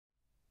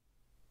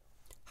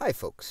Hi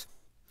folks,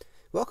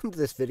 welcome to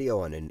this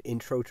video on an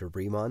intro to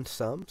Riemann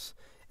sums,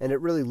 and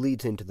it really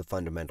leads into the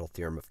fundamental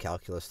theorem of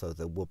calculus, though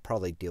we'll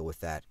probably deal with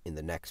that in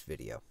the next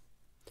video.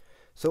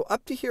 So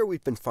up to here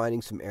we've been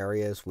finding some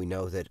areas. We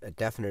know that a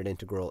definite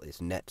integral is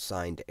net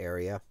signed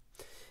area,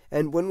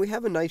 and when we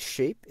have a nice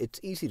shape it's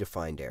easy to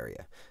find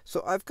area.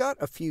 So I've got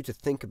a few to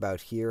think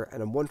about here,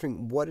 and I'm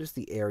wondering what is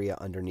the area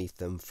underneath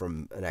them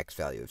from an x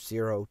value of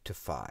 0 to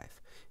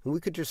 5. And we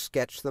could just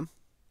sketch them.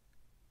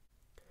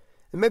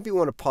 And maybe you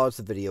want to pause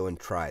the video and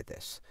try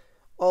this.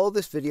 All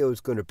this video is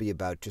going to be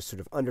about just sort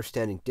of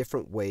understanding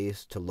different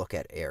ways to look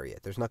at area.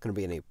 There's not going to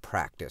be any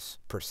practice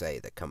per se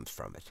that comes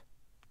from it.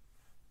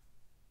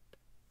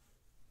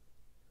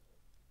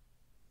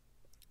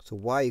 So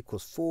y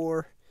equals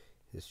 4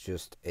 is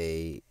just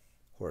a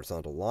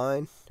horizontal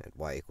line at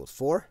y equals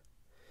 4.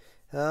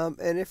 And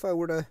if I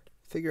were to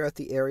figure out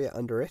the area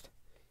under it,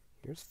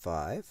 here's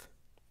 5.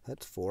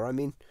 That's 4. I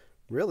mean,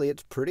 really,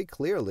 it's pretty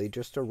clearly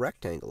just a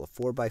rectangle, a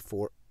 4 by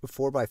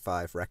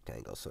 5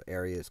 rectangle. So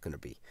area is going to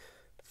be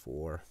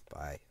 4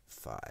 by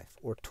 5,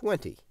 or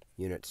 20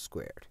 units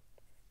squared.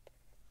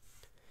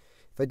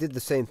 If I did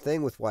the same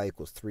thing with y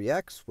equals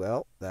 3x,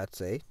 well,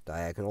 that's a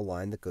diagonal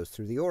line that goes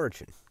through the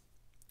origin.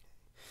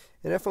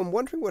 And if I'm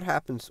wondering what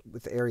happens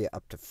with area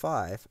up to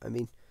 5, I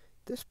mean,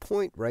 this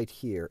point right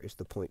here is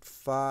the point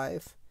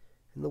 5,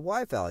 and the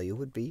y value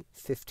would be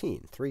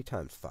 15, 3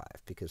 times 5,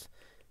 because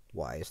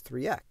y is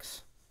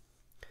 3x.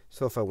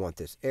 So if I want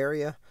this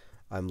area,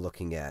 I'm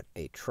looking at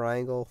a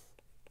triangle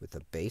with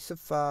a base of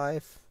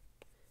 5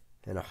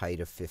 and a height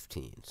of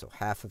 15. So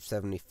half of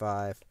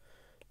 75,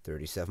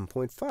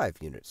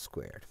 37.5 units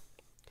squared.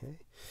 Okay?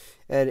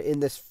 And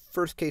in this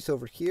first case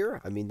over here,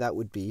 I mean, that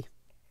would be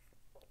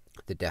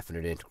the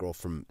definite integral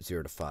from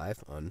 0 to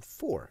 5 on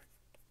 4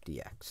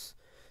 dx.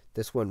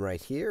 This one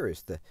right here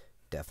is the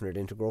definite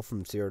integral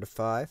from 0 to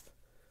 5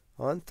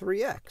 on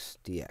 3x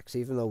dx,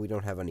 even though we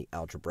don't have any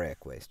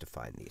algebraic ways to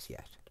find these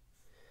yet.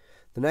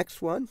 The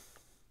next one,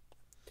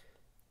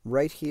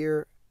 right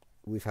here,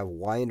 we have a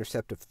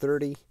y-intercept of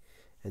 30,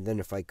 and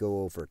then if I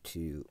go over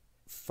to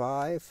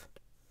 5,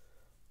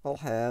 I'll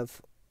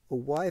have a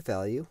y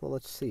value. Well,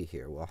 let's see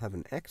here. We'll have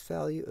an x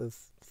value of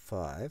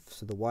 5,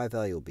 so the y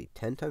value will be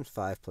 10 times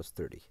 5 plus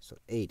 30, so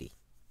 80.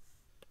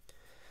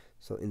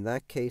 So in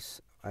that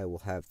case, I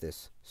will have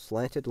this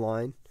slanted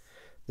line.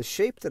 The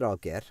shape that I'll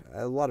get,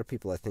 a lot of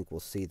people I think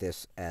will see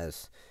this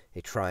as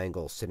a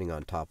triangle sitting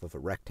on top of a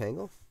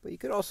rectangle, but you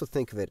could also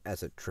think of it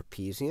as a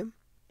trapezium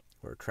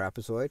or a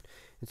trapezoid.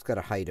 It's got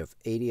a height of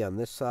 80 on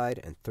this side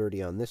and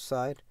 30 on this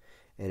side,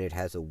 and it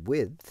has a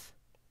width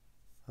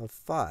of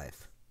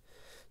 5.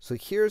 So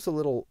here's a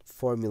little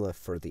formula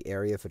for the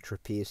area of a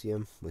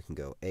trapezium. We can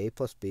go a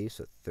plus b,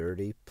 so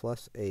 30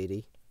 plus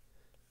 80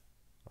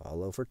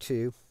 all over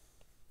 2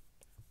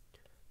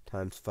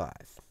 times 5.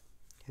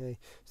 Okay,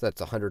 so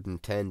that's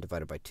 110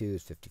 divided by 2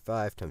 is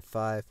 55 times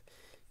 5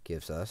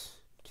 gives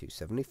us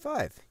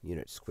 275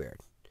 units squared.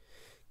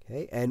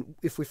 Okay, and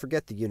if we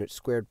forget the unit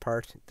squared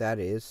part, that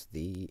is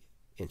the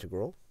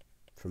integral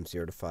from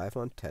 0 to 5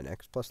 on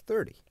 10x plus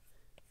 30.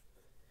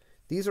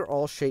 These are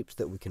all shapes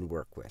that we can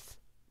work with.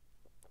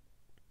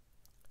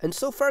 And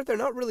so far, they're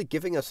not really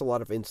giving us a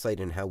lot of insight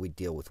in how we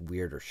deal with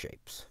weirder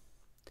shapes.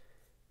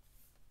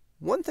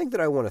 One thing that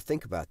I want to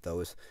think about, though,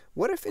 is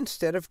what if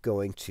instead of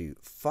going to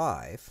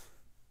 5,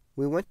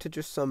 we went to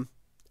just some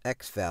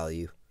x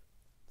value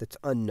that's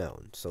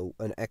unknown. So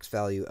an x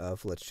value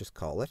of, let's just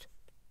call it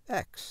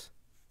x.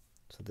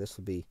 So this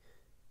will be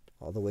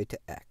all the way to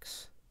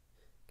x.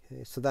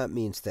 Okay, so that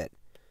means that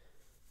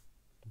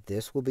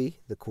this will be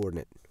the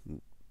coordinate.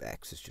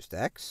 X is just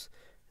x,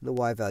 and the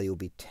y value will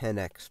be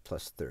 10x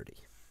plus 30.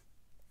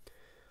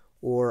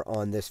 Or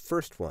on this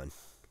first one,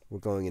 we're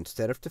going,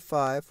 instead of to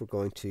 5, we're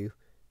going to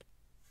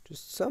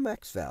just some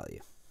x value.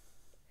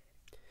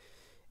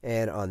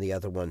 And on the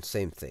other one,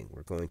 same thing.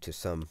 We're going to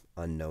some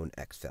unknown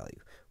x value.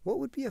 What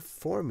would be a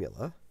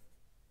formula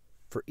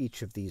for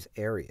each of these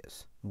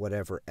areas,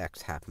 whatever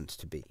x happens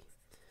to be?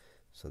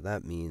 So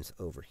that means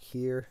over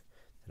here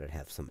that I'd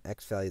have some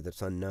x value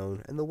that's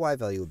unknown, and the y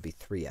value would be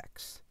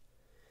 3x.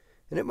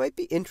 And it might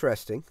be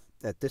interesting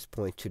at this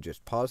point to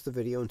just pause the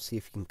video and see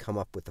if you can come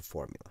up with a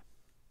formula.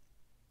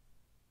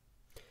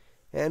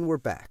 And we're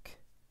back.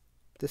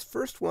 This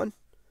first one,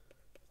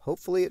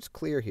 hopefully it's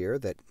clear here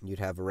that you'd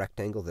have a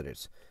rectangle that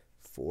is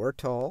 4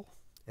 tall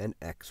and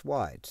x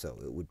wide. So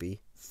it would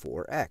be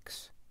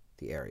 4x,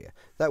 the area.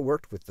 That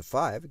worked with the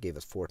 5. It gave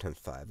us 4 times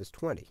 5 is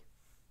 20.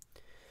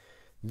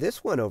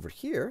 This one over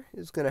here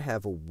is going to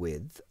have a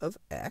width of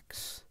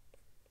x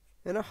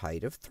and a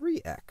height of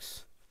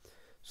 3x.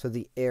 So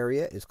the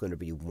area is going to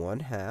be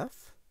 1/2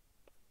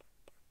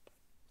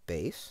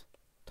 base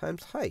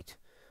times height.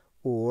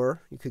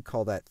 Or you could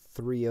call that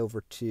 3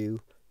 over 2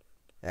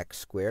 x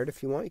squared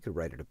if you want. You could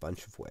write it a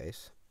bunch of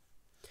ways.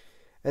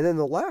 And then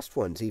the last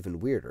one's even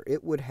weirder.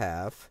 It would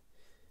have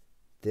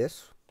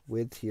this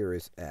width here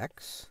is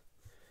x.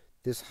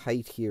 This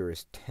height here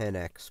is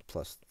 10x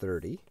plus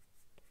 30.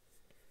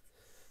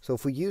 So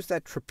if we use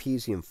that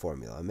trapezium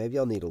formula, maybe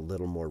I'll need a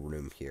little more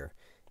room here.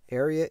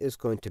 area is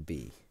going to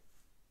be,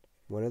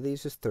 one of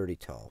these is 30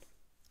 tall.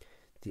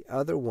 The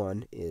other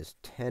one is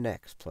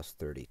 10x plus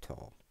 30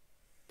 tall,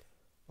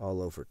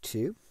 all over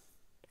 2,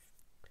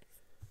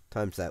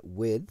 times that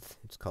width.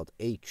 It's called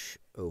h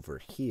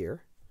over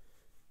here,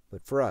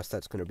 but for us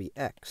that's going to be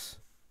x.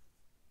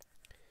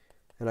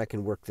 And I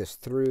can work this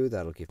through.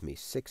 That'll give me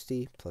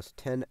 60 plus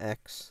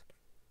 10x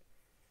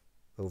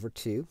over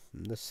 2.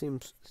 And it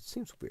seems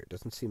weird. It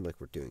doesn't seem like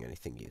we're doing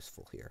anything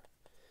useful here.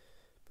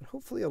 But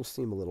hopefully it'll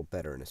seem a little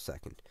better in a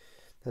second.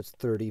 That's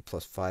 30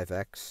 plus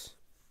 5x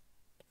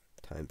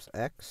times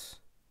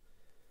x.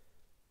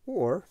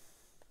 Or,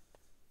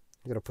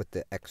 I'm going to put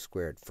the x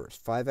squared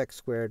first. 5x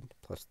squared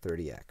plus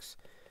 30x.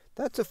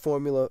 That's a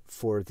formula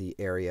for the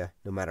area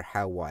no matter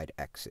how wide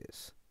x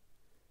is.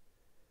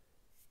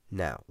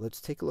 Now, let's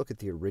take a look at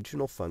the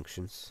original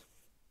functions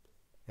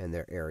and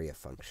their area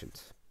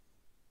functions.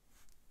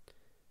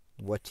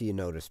 What do you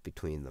notice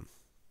between them?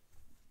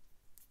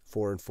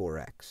 4 and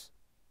 4x.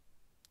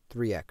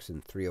 3x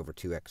and 3 over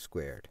 2x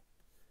squared.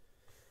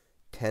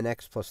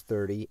 10x plus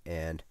 30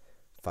 and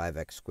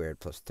 5x squared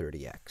plus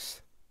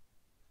 30x.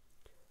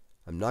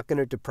 I'm not going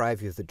to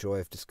deprive you of the joy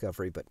of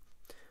discovery, but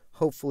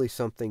hopefully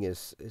something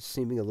is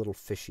seeming a little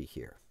fishy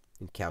here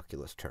in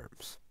calculus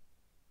terms.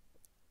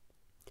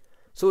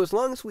 So as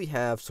long as we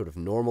have sort of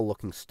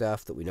normal-looking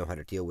stuff that we know how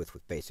to deal with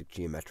basic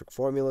geometric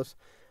formulas,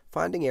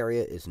 finding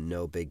area is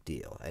no big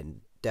deal,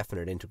 and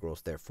definite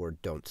integrals, therefore,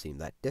 don't seem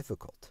that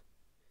difficult.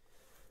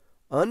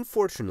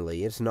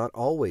 Unfortunately, it's not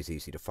always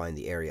easy to find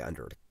the area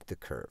under the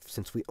curve,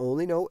 since we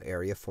only know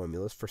area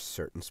formulas for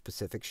certain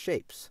specific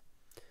shapes.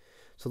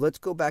 So let's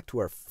go back to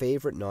our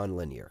favorite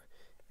nonlinear.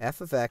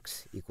 F of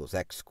x equals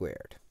x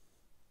squared.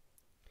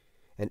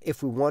 And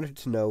if we wanted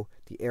to know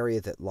the area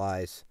that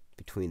lies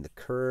between the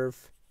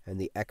curve and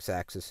the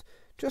x-axis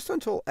just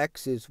until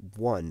x is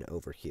 1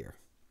 over here,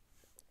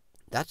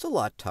 that's a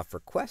lot tougher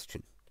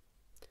question.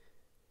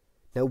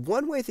 Now,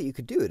 one way that you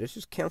could do it is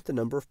just count the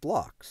number of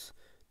blocks.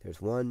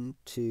 There's 1,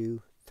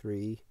 2,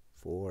 3,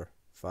 4,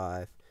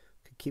 5.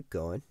 Could keep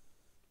going.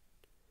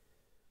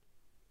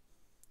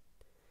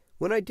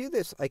 When I do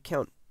this, I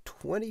count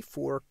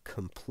 24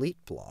 complete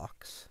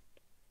blocks.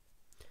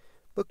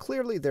 But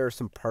clearly there are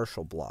some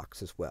partial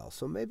blocks as well.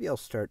 So maybe I'll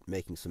start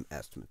making some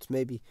estimates.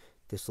 Maybe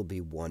this will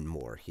be 1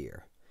 more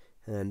here.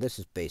 And this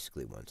is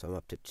basically 1, so I'm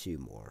up to 2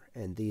 more.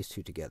 And these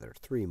two together,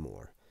 3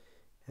 more.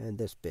 And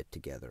this bit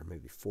together,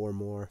 maybe 4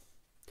 more.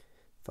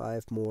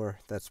 5 more,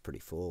 that's pretty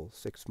full.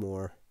 6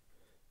 more,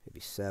 maybe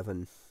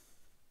 7,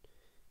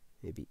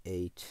 maybe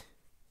 8,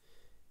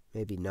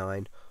 maybe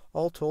 9.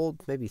 All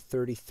told, maybe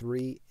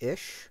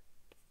 33-ish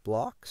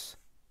blocks.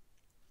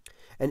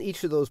 And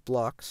each of those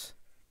blocks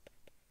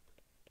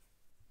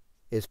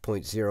is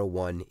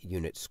 0.01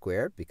 units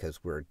squared, because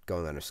we're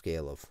going on a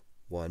scale of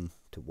 1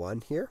 to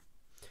 1 here.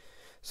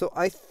 So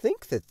I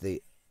think that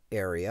the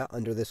area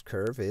under this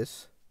curve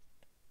is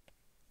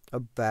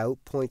about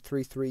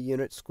 0.33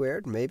 units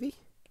squared, maybe.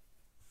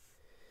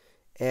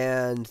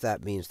 And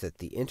that means that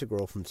the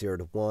integral from 0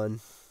 to 1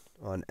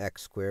 on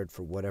x squared,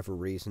 for whatever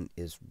reason,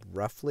 is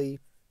roughly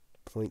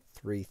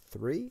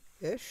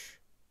 0.33-ish.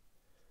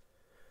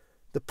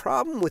 The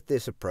problem with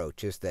this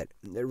approach is that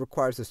it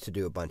requires us to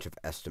do a bunch of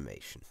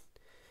estimation.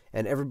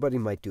 And everybody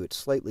might do it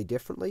slightly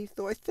differently,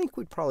 though I think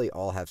we'd probably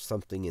all have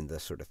something in the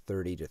sort of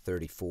 30 to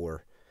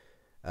 34,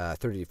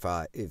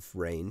 35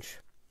 range,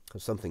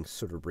 something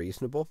sort of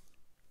reasonable.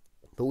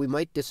 But we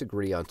might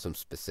disagree on some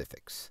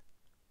specifics.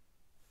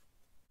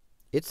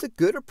 It's a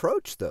good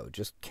approach, though,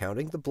 just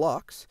counting the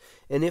blocks.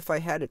 And if I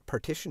had it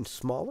partitioned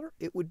smaller,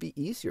 it would be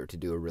easier to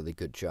do a really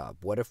good job.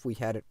 What if we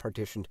had it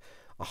partitioned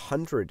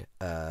 100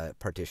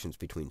 partitions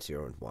between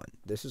 0 and 1?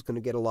 This is going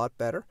to get a lot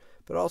better,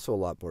 but also a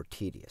lot more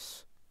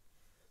tedious.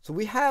 So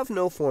we have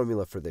no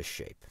formula for this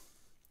shape.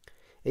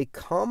 A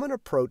common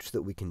approach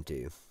that we can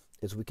do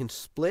is we can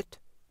split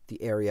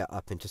the area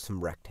up into some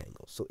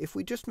rectangles. So if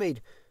we just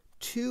made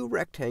 2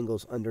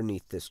 rectangles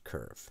underneath this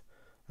curve,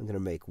 I'm going to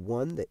make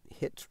one that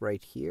hits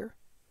right here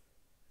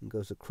and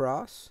goes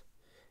across,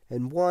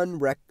 and one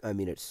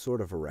it's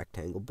sort of a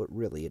rectangle, but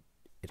really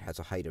it has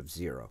a height of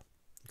 0.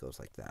 It goes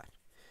like that.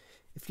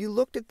 If you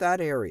looked at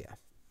that area,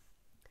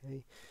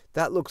 okay,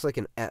 that looks like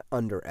an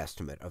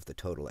underestimate of the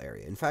total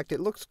area. In fact, it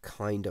looks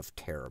kind of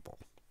terrible.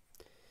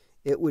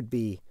 It would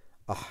be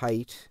a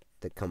height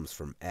that comes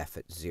from f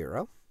at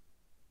 0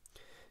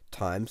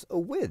 times a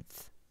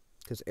width,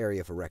 because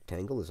area of a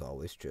rectangle is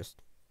always just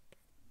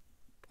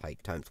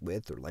height times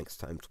width, or length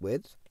times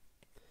width.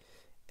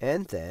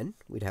 And then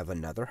we'd have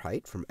another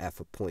height from f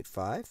of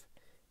 0.5,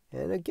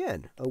 and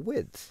again, a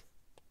width.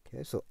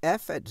 Okay, so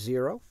f at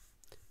 0,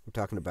 we're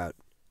talking about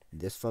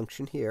this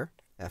function here.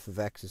 F of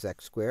x is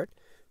x squared,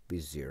 would be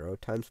 0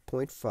 times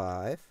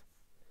 0.5,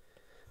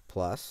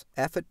 plus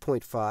f at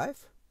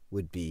 0.5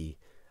 would be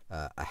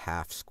a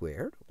half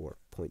squared, or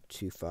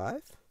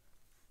 0.25.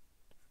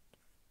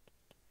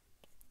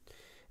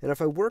 And if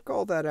I work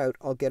all that out,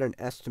 I'll get an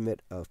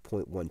estimate of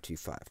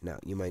 0.125. Now,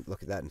 you might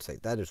look at that and say,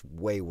 that is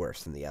way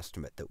worse than the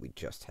estimate that we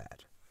just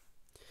had.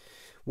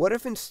 What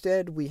if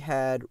instead we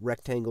had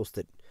rectangles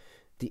that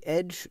the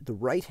edge, the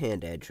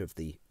right-hand edge of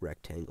the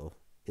rectangle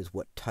is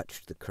what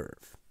touched the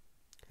curve.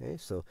 Okay,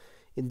 so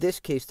in this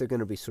case, they're going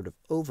to be sort of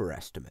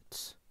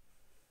overestimates.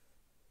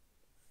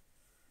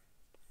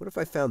 What if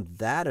I found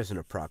that as an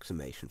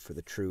approximation for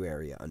the true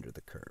area under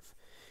the curve?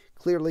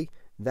 Clearly,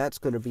 that's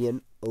going to be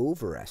an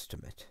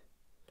overestimate.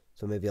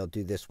 So maybe I'll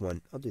do this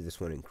one. I'll do this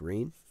one in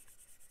green.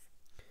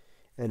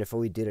 And if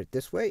we did it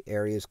this way,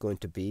 area is going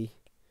to be,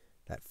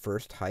 that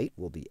first height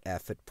will be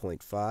f at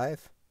 0.5.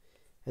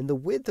 And the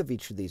width of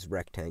each of these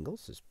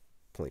rectangles is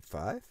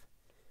 0.5.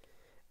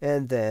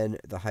 And then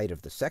the height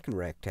of the second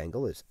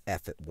rectangle is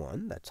f at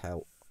 1. That's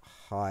how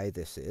high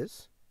this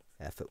is,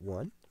 f at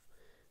 1,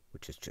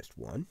 which is just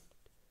 1,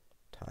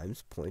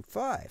 times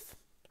 0.5.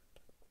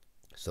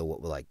 So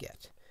what will I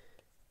get?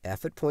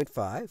 F at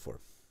 0.5,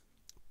 or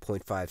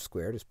 0.5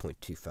 squared is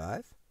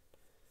 0.25,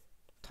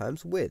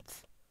 times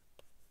width.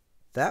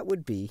 That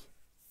would be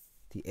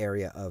the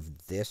area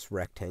of this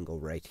rectangle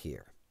right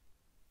here.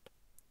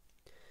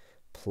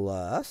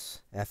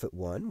 Plus f at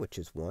 1, which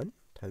is 1,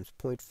 times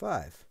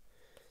 0.5.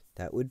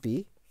 That would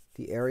be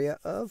the area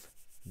of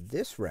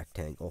this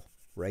rectangle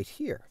right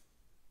here.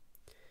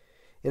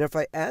 And if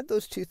I add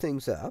those two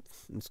things up,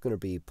 it's going to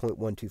be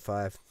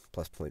 0.125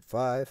 plus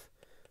 0.5,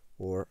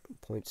 or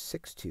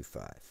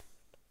 0.625.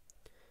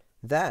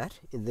 That,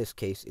 in this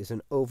case, is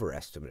an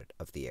overestimate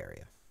of the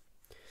area.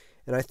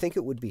 And I think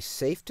it would be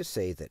safe to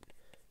say that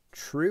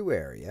true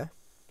area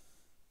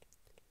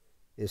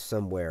is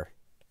somewhere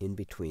in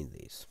between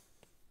these.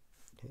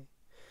 Okay.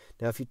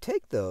 Now, if you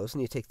take those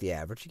and you take the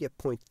average, you get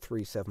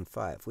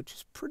 0.375, which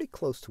is pretty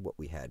close to what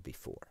we had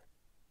before.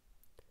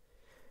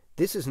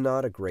 This is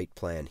not a great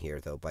plan here,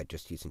 though, by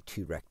just using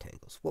two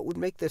rectangles. What would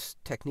make this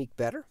technique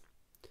better?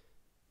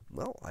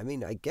 Well, I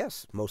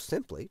guess, most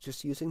simply,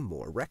 just using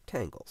more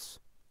rectangles.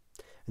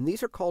 And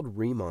these are called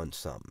Riemann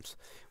sums,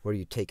 where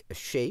you take a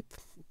shape,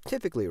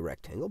 typically a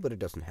rectangle, but it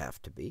doesn't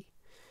have to be,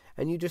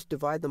 and you just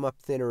divide them up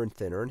thinner and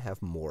thinner and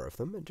have more of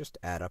them and just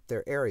add up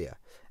their area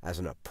as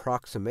an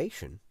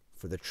approximation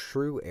for the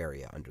true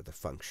area under the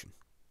function.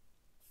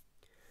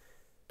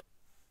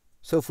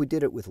 So if we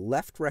did it with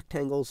left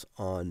rectangles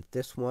on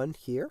this one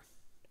here,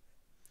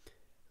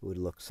 it would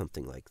look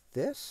something like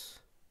this.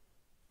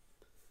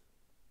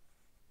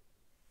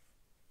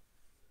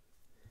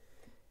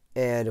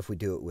 And if we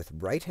do it with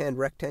right-hand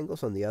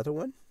rectangles on the other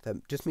one,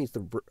 that just means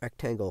the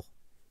rectangle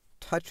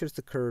touches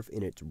the curve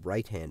in its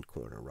right-hand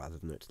corner rather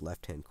than its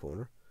left-hand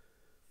corner.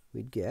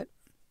 We'd get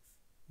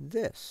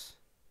this.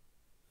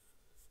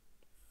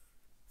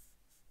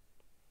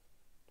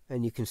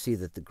 And you can see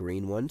that the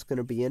green one's going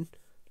to be an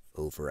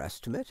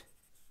overestimate,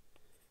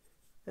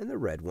 and the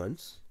red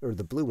one's, or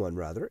the blue one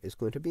rather, is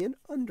going to be an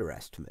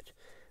underestimate.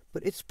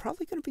 But it's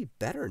probably going to be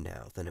better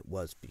now than it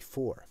was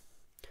before.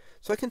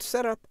 So I can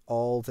set up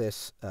all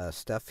this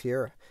stuff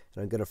here,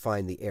 and I'm going to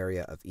find the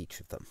area of each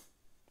of them.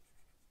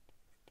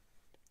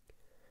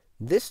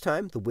 This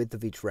time, the width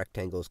of each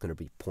rectangle is going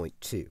to be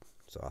 0.2.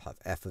 So I'll have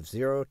f of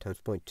 0 times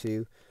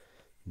 0.2.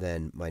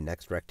 Then my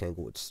next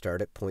rectangle would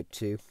start at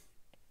 0.2.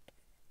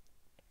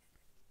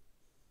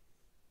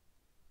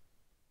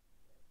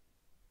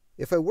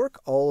 If I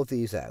work all of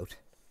these out,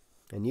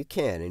 and you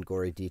can in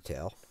gory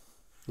detail,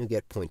 you'll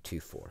get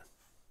 0.24.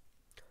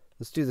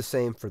 Let's do the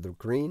same for the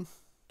green.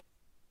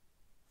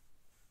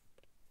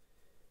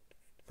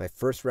 My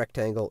first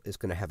rectangle is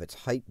going to have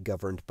its height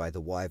governed by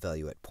the y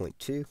value at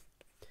 0.2,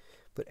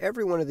 but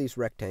every one of these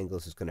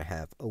rectangles is going to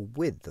have a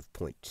width of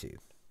 0.2.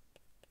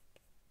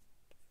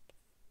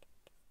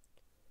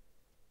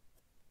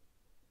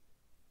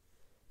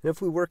 And if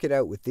we work it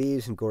out with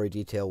these in gory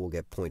detail, we'll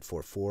get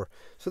 0.44.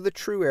 So the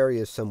true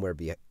area is somewhere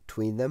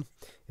between them.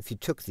 If you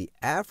took the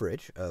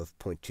average of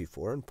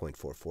 0.24 and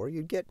 0.44,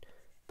 you'd get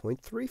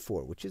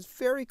 0.34, which is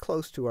very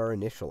close to our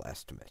initial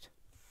estimate.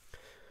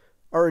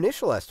 Our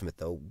initial estimate,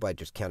 though, by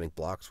just counting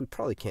blocks, we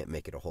probably can't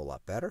make it a whole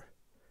lot better.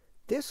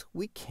 This,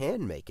 we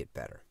can make it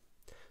better.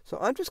 So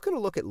I'm just going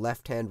to look at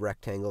left-hand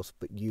rectangles,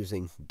 but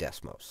using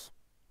Desmos.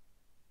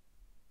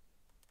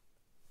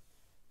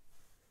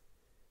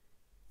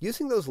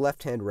 Using those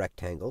left-hand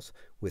rectangles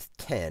with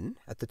 10,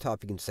 at the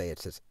top you can see it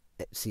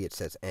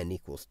says n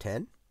equals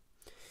 10.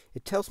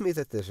 It tells me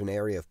that there's an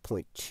area of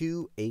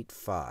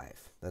 0.285.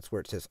 That's where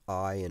it says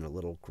I in a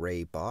little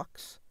gray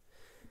box.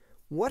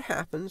 What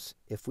happens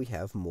if we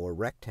have more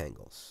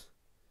rectangles?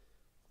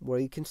 Well,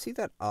 you can see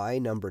that I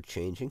number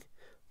changing,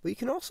 but you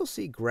can also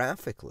see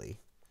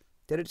graphically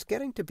that it's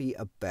getting to be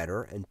a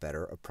better and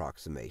better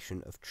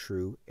approximation of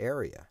true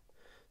area.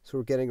 So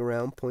we're getting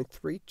around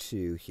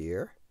 0.32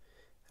 here,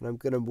 and I'm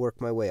going to work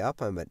my way up.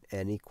 I'm at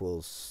n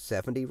equals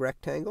 70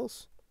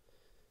 rectangles.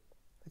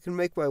 I can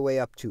make my way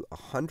up to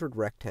 100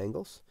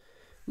 rectangles.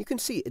 You can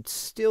see it's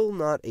still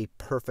not a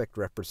perfect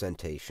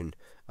representation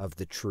of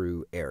the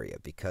true area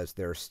because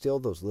there are still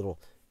those little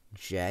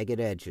jagged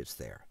edges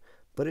there.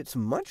 But it's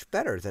much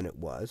better than it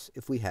was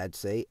if we had,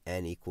 say,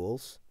 n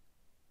equals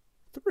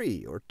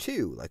 3 or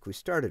 2 like we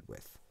started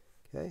with.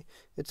 Okay?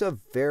 It's a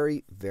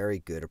very, very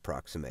good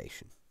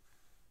approximation.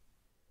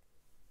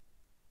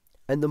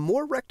 And the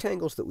more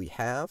rectangles that we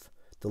have,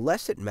 the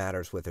less it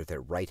matters whether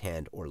they're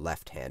right-hand or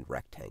left-hand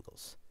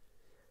rectangles.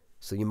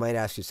 So you might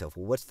ask yourself,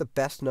 well, what's the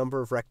best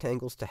number of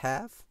rectangles to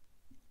have?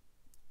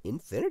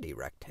 Infinity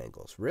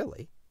rectangles,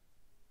 really.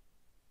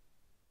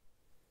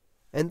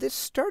 And this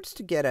starts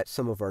to get at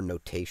some of our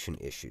notation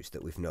issues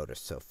that we've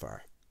noticed so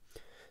far.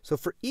 So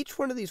for each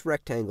one of these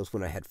rectangles,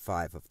 when I had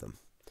 5 of them,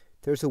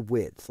 there's a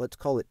width. Let's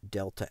call it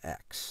delta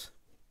x.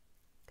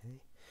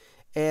 Okay.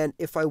 And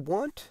if I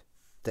want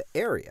the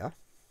area,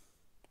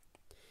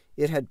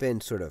 it had been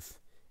sort of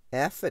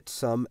f at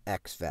some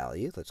x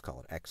value, let's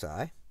call it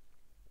xi,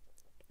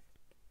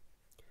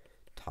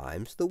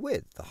 times the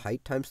width, the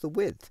height times the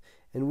width.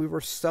 And we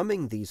were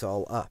summing these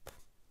all up.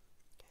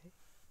 Okay.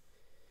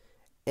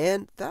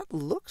 And that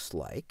really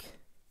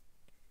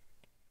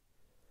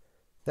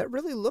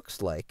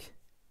looks like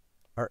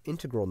our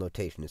integral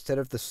notation. Instead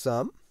of the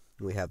sum,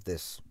 we have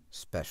this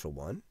special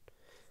one,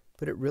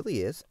 but it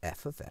really is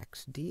f of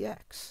x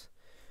dx.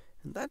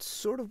 And that's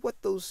sort of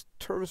what those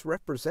terms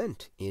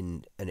represent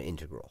in an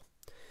integral.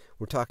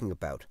 We're talking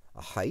about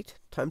a height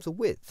times a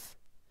width,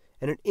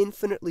 and an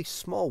infinitely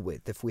small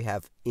width if we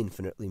have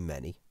infinitely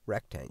many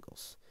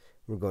rectangles.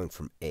 We're going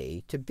from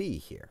A to B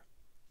here.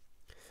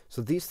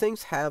 So these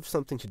things have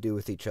something to do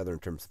with each other in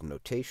terms of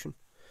notation.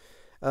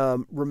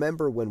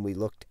 Remember when we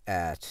looked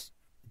at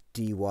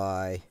dy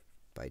by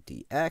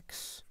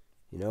dx,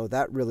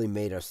 that really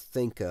made us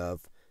think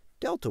of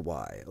delta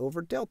y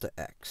over delta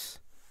x.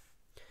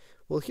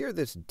 Well, here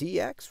this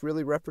dx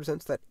really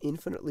represents that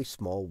infinitely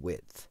small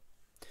width.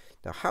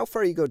 Now, how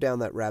far you go down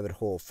that rabbit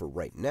hole for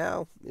right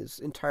now is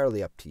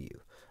entirely up to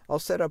you. I'll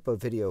set up a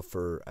video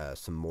for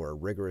some more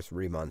rigorous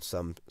Riemann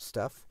sum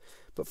stuff.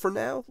 But for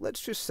now,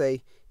 let's just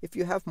say if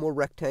you have more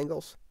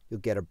rectangles, you'll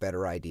get a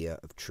better idea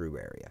of true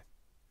area.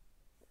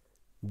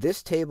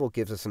 This table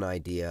gives us an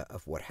idea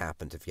of what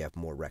happens if you have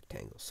more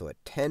rectangles. So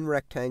at 10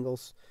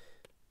 rectangles,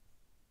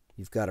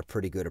 you've got a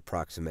pretty good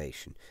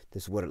approximation.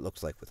 This is what it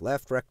looks like with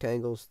left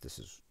rectangles. This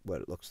is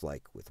what it looks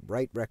like with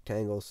right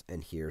rectangles.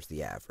 And here's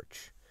the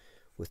average.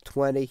 With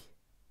 20,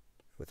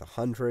 with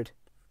 100.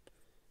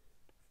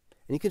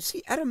 And you can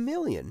see at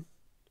 1,000,000,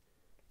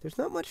 there's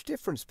not much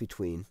difference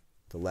between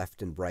the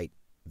left and right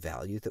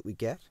value that we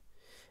get.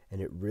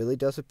 And it really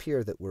does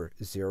appear that we're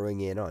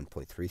zeroing in on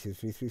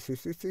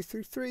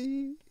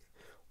 0.3333333,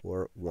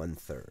 or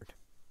 1/3.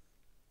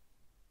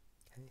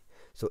 Okay.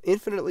 So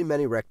infinitely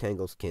many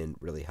rectangles can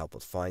really help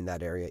us find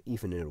that area,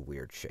 even in a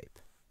weird shape.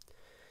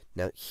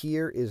 Now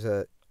here is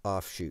an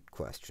offshoot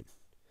question.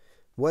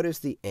 What is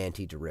the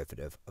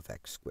antiderivative of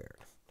x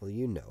squared? Well,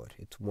 you know it.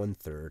 It's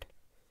 1/3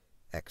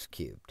 x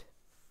cubed.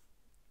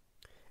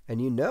 And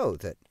you know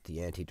that the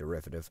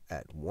antiderivative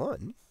at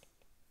 1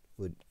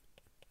 would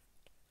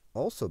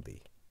also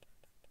be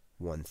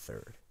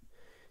 1/3.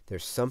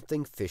 There's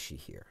something fishy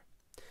here.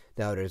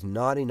 Now, it is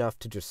not enough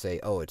to just say,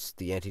 oh, it's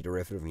the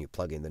antiderivative and you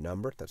plug in the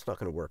number. That's not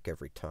going to work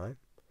every time.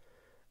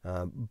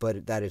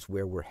 But that is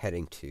where we're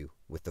heading to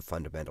with the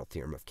fundamental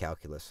theorem of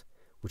calculus,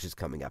 which is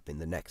coming up in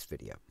the next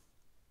video.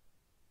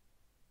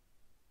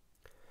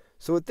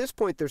 So at this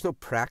point, there's no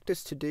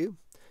practice to do.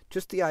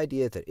 Just the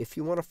idea that if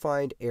you want to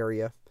find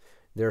area,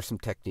 there are some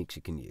techniques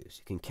you can use.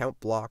 You can count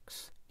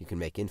blocks. You can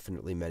make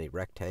infinitely many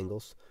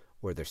rectangles,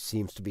 or there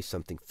seems to be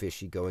something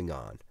fishy going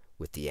on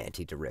with the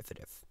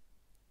antiderivative.